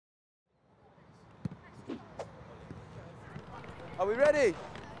Are we ready?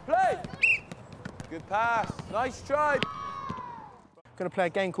 Play! Good pass. Nice try. Going to play a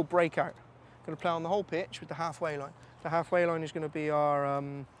game called Breakout. Going to play on the whole pitch with the halfway line. The halfway line is going to be our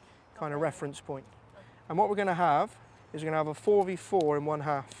kind of reference point. And what we're going to have is we're going to have a 4v4 in one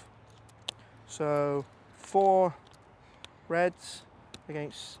half. So 4 reds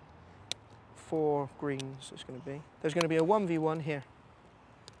against 4 greens it's going to be. There's going to be a 1v1 here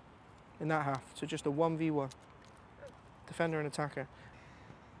in that half. So just a 1v1. Defender and attacker.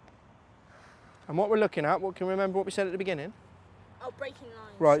 And what we're looking at, can you remember what we said at the beginning? Oh, breaking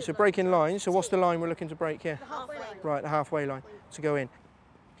lines. Right, so breaking lines. So what's the line we're looking to break here? The halfway line. Right, the halfway line to go in.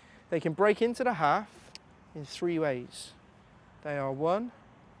 They can break into the half in 3 ways. They are 1,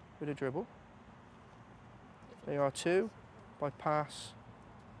 with a dribble. They are 2, by pass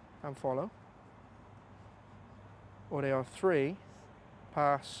and follow. Or they are 3,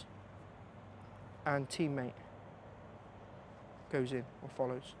 pass and teammate goes in or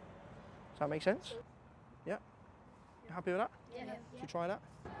follows. Does that make sense? Yeah? You happy with that? Yeah. Should we try that?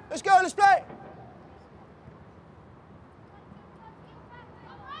 Let's go, let's play!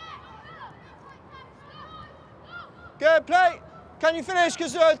 Good play. Can you finish?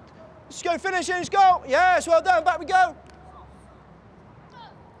 Because let's go finish in. Let's go. Yes, well done. Back we go.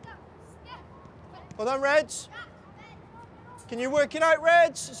 Well done, Reds. Can you work it out,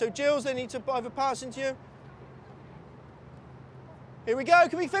 Reds? So Jills, they need to either pass into you. Here we go.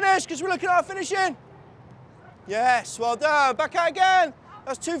 Can we finish? Because we're looking at our finishing. Yes, well done. Back out again.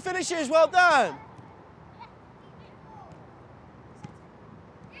 That's 2 finishes. Well done.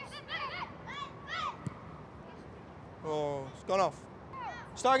 Oh, it's gone off.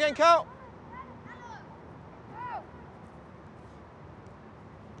 Start again, Cal.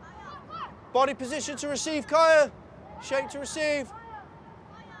 Body position to receive, Kaya. Shape to receive.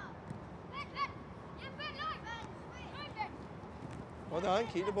 Well done,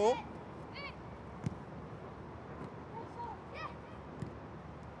 keep the ball.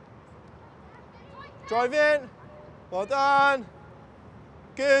 Drive in. Well done.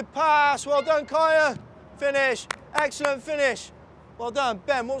 Good pass. Well done, Kaya. Finish. Excellent finish. Well done.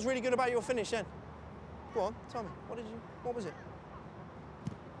 Ben, what was really good about your finish then? Go on, tell me. What was it?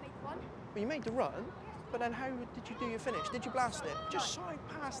 Make one. Well, you made the run, but then how did you do your finish? Did you blast it? Just side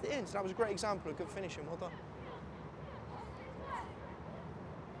passed it in. So that was a great example of good finishing. Well done.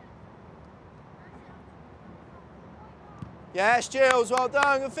 Yes, Jills, well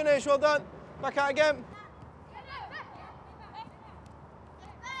done. Good finish, well done. Back out again.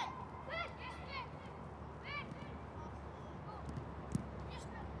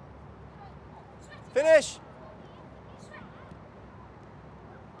 Finish.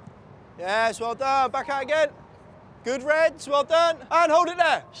 Yes, well done. Back out again. Good, Reds, well done. And hold it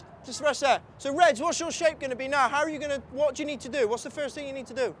there. Just rest there. So, Reds, what's your shape going to be now? How are you going to, what do you need to do? What's the first thing you need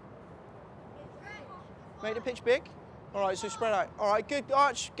to do? Make the pitch big. All right, so spread out. All right, good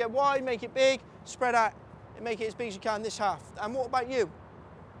arch. Get wide, make it big. Spread out and make it as big as you can this half. And what about you?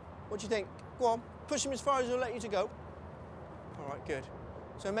 What do you think? Go on. Push him as far as he'll let you to go. All right, good.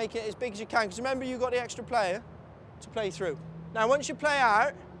 So make it as big as you can, because remember you've got the extra player to play through. Now once you play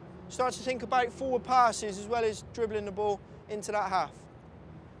out, start to think about forward passes as well as dribbling the ball into that half.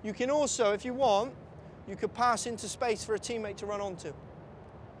 You can also, if you want, you could pass into space for a teammate to run onto.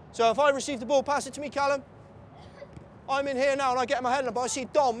 So if I receive the ball, pass it to me, Callum. I'm in here now and I get my head up, I see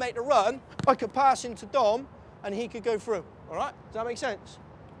Dom make the run, I could pass into Dom and he could go through. All right, does that make sense?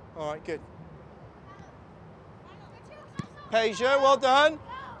 All right, good. Peja, well done.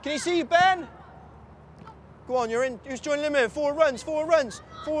 Can you see you, Ben? Go on, you're in. Who's joining him in? 4 runs, 4 runs,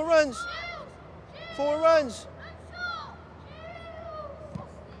 4 runs, 4 runs.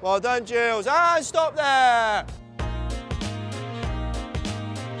 Well done, Jills. Ah, stop there.